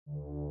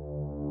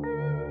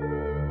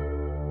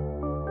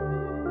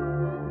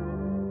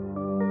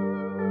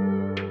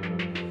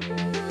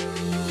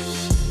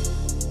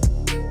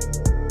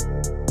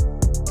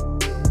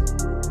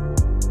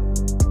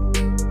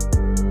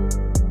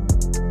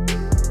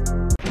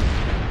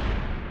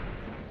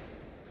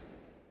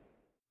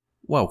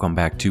Welcome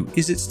back to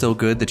Is It Still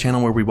Good, the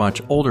channel where we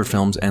watch older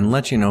films and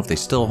let you know if they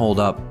still hold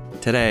up.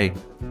 Today,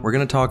 we're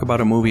going to talk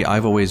about a movie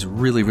I've always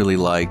really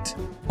liked,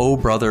 Oh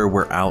Brother,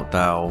 Where Art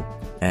Thou?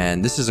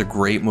 And this is a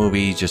great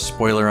movie, just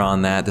spoiler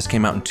on that. This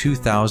came out in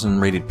 2000,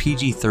 rated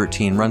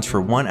PG-13, runs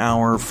for 1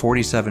 hour,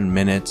 47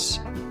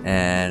 minutes,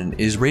 and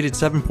is rated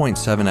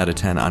 7.7 out of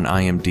 10 on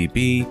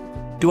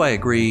IMDb. Do I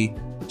agree?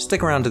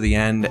 Stick around to the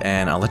end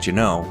and I'll let you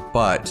know,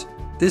 but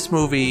this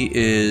movie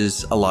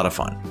is a lot of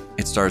fun.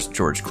 It stars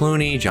George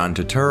Clooney, John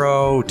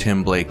Turturro,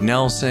 Tim Blake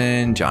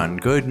Nelson, John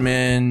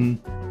Goodman,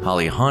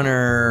 Holly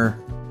Hunter,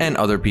 and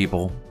other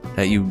people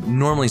that you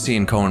normally see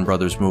in Coen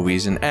Brothers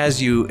movies, and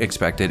as you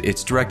expected,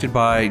 it's directed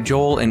by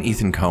Joel and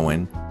Ethan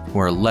Coen, who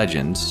are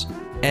legends.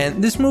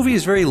 And this movie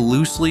is very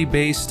loosely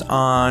based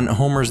on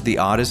Homer's The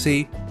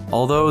Odyssey,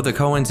 although the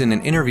Coens in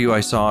an interview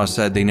I saw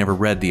said they never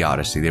read The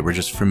Odyssey, they were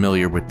just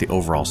familiar with the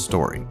overall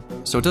story.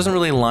 So it doesn't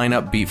really line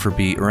up beat for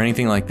beat or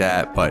anything like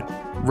that, but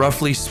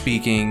roughly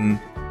speaking,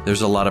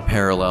 there's a lot of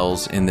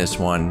parallels in this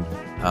one.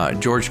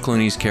 George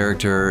Clooney's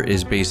character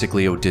is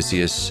basically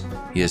Odysseus.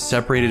 He is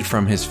separated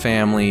from his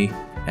family,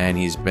 and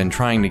he's been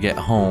trying to get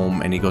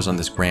home, and he goes on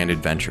this grand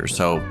adventure.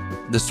 So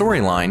the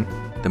storyline,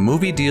 the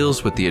movie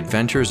deals with the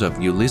adventures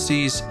of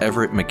Ulysses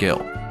Everett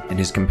McGill and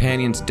his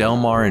companions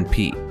Delmar and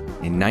Pete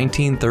in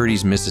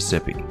 1930s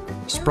Mississippi.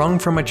 Sprung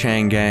from a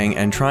chain gang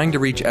and trying to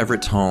reach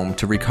Everett's home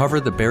to recover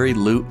the buried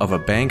loot of a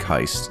bank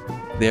heist,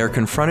 they are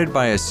confronted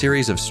by a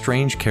series of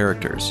strange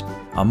characters,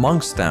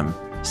 amongst them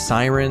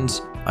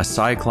sirens, a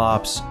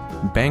cyclops,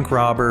 bank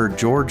robber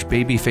George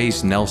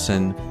Babyface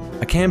Nelson,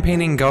 a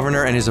campaigning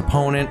governor and his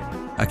opponent,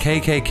 a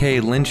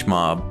KKK lynch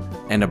mob,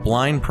 and a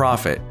blind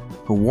prophet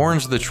who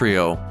warns the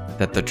trio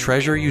that the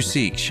treasure you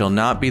seek shall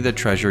not be the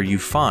treasure you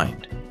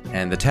find.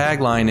 And the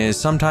tagline is,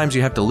 sometimes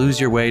you have to lose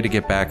your way to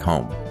get back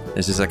home.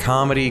 This is a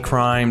comedy,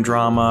 crime,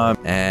 drama,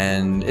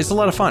 and it's a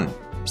lot of fun.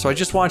 So I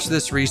just watched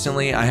this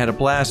recently. I had a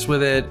blast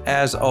with it.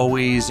 As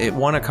always, it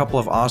won a couple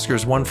of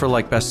Oscars, one for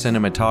like best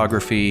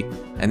cinematography,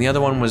 and the other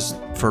one was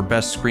for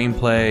best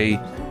screenplay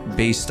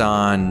based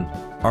on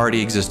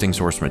already existing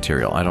source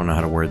material. I don't know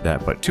how to word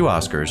that, but 2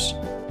 Oscars.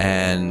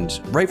 And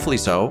rightfully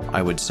so,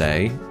 I would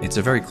say. It's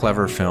a very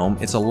clever film.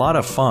 It's a lot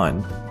of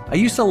fun. I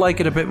used to like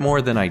it a bit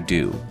more than I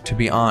do, to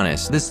be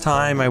honest. This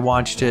time I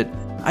watched it,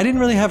 I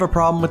didn't really have a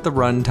problem with the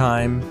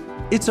runtime.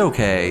 It's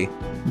okay,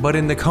 but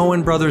in the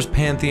Coen Brothers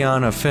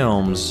pantheon of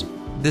films,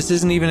 this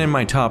isn't even in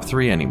my top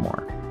 3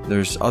 anymore.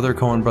 There's other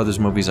Coen Brothers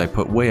movies I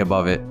put way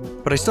above it,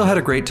 but I still had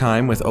a great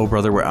time with Oh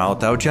Brother, Where Art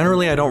Thou?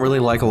 Generally, I don't really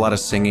like a lot of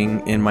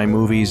singing in my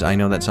movies. I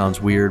know that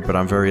sounds weird, but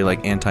I'm very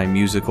like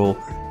anti-musical.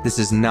 This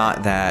is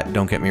not that,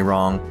 don't get me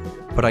wrong,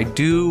 but I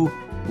do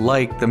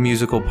like the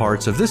musical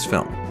parts of this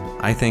film.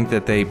 I think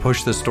that they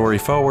push the story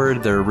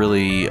forward. They're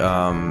really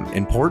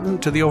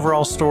important to the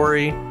overall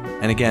story.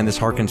 And again, this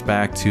harkens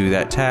back to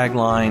that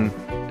tagline,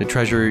 the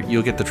treasure,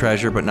 you'll get the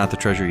treasure, but not the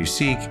treasure you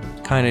seek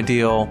kind of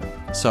deal.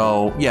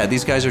 So yeah,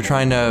 these guys are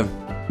trying to,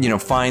 you know,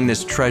 find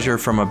this treasure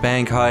from a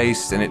bank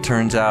heist, and it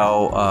turns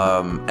out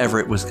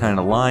Everett was kind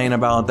of lying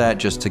about that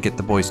just to get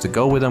the boys to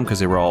go with him because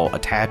they were all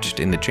attached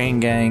in the chain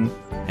gang.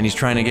 And he's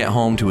trying to get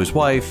home to his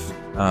wife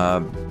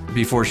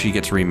before she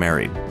gets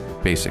remarried,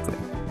 basically.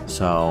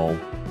 So,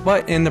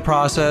 but in the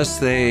process,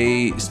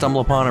 they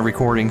stumble upon a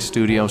recording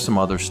studio, some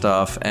other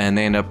stuff, and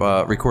they end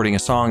up recording a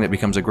song that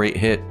becomes a great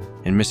hit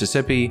in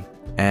Mississippi.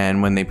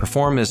 And when they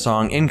perform this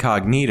song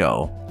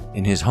incognito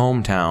in his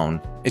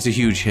hometown, it's a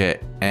huge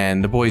hit.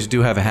 And the boys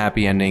do have a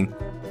happy ending,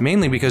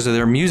 mainly because of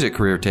their music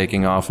career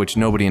taking off, which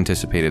nobody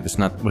anticipated. That's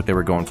not what they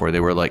were going for. They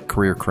were like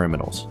career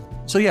criminals.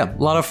 So yeah,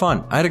 a lot of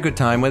fun. I had a good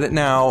time with it.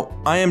 Now,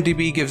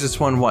 IMDb gives this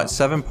one, what,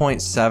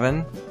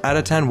 7.7 out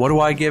of 10? What do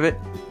I give it?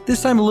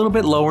 This time a little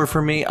bit lower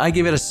for me. I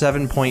give it a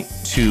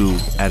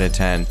 7.2 out of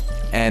 10.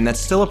 And that's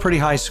still a pretty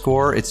high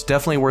score. It's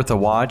definitely worth a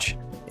watch.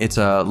 It's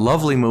a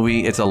lovely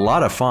movie. It's a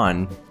lot of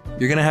fun.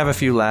 You're gonna have a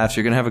few laughs.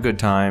 You're gonna have a good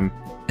time.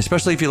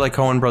 Especially if you like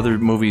Coen Brothers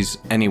movies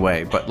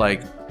anyway. But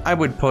like, I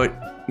would put,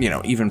 you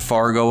know, even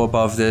Fargo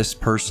above this.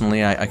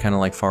 Personally, I kind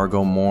of like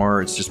Fargo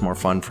more. It's just more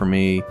fun for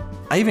me.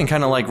 I even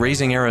kind of like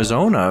Raising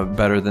Arizona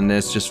better than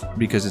this just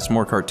because it's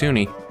more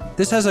cartoony.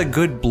 This has a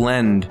good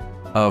blend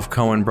of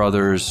Coen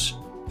Brothers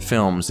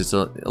films. It's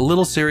a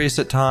little serious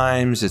at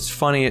times, it's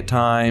funny at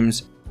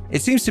times.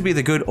 It seems to be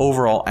the good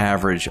overall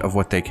average of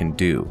what they can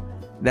do.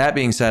 That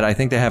being said, I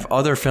think they have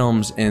other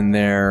films in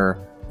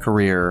their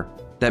career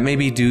that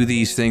maybe do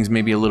these things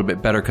maybe a little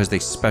bit better because they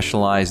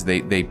specialize,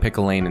 they pick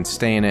a lane and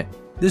stay in it.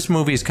 This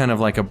movie is kind of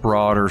like a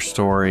broader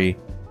story,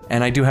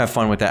 and I do have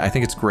fun with that. I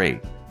think it's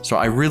great. So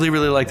I really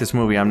like this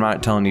movie. I'm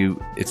not telling you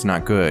it's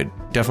not good.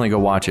 Definitely go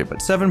watch it. But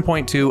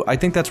 7.2, I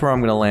think that's where I'm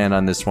going to land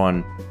on this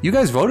one. You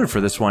guys voted for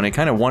this one. It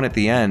kind of won at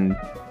the end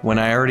when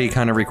I already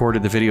kind of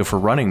recorded the video for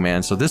Running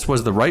Man. So this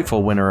was the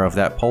rightful winner of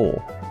that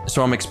poll.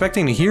 So I'm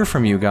expecting to hear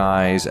from you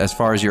guys as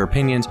far as your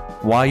opinions,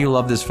 why you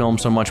love this film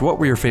so much, what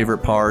were your favorite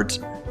parts,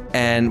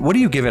 and what do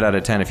you give it out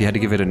of 10 if you had to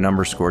give it a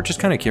number score?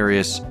 Just kind of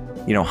curious,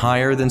 you know,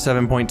 higher than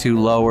 7.2,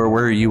 lower,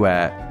 where are you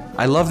at?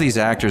 I love these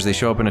actors. They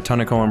show up in a ton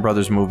of Coen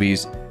Brothers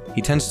movies.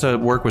 He tends to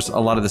work with a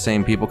lot of the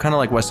same people, kind of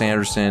like Wes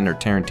Anderson or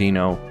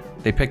Tarantino.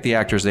 They pick the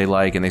actors they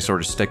like and they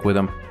sort of stick with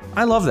them.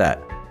 I love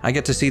that. I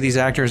get to see these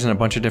actors in a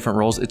bunch of different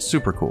roles. It's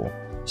super cool.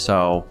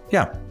 So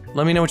yeah,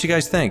 let me know what you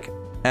guys think.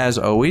 As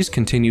always,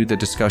 continue the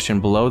discussion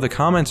below. The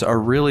comments are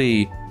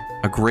really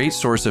a great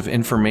source of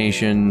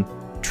information,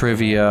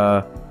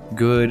 trivia,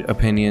 good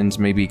opinions,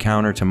 maybe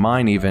counter to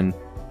mine even,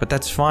 but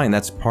that's fine.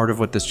 That's part of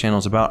what this channel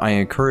is about. I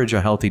encourage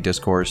a healthy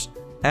discourse.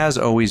 As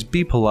always,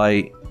 be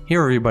polite,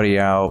 hear everybody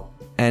out,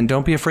 and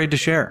don't be afraid to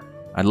share.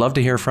 I'd love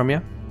to hear from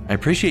you. I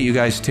appreciate you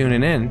guys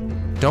tuning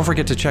in. Don't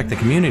forget to check the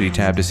community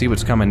tab to see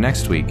what's coming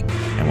next week,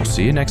 and we'll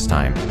see you next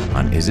time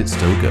on Is It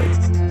Still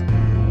Good?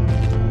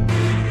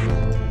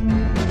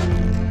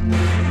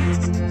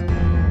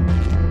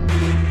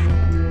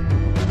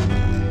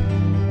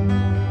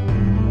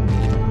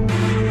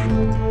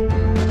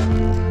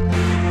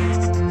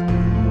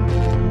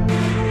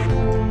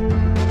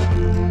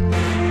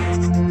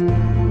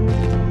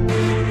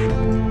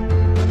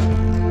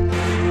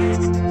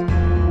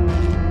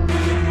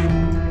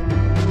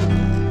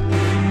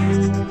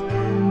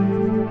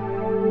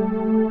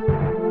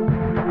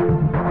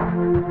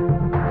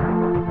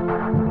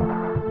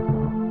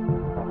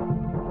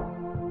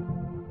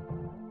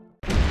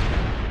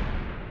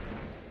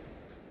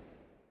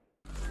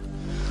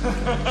 Ha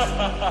ha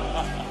ha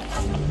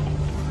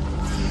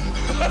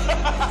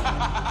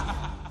ha!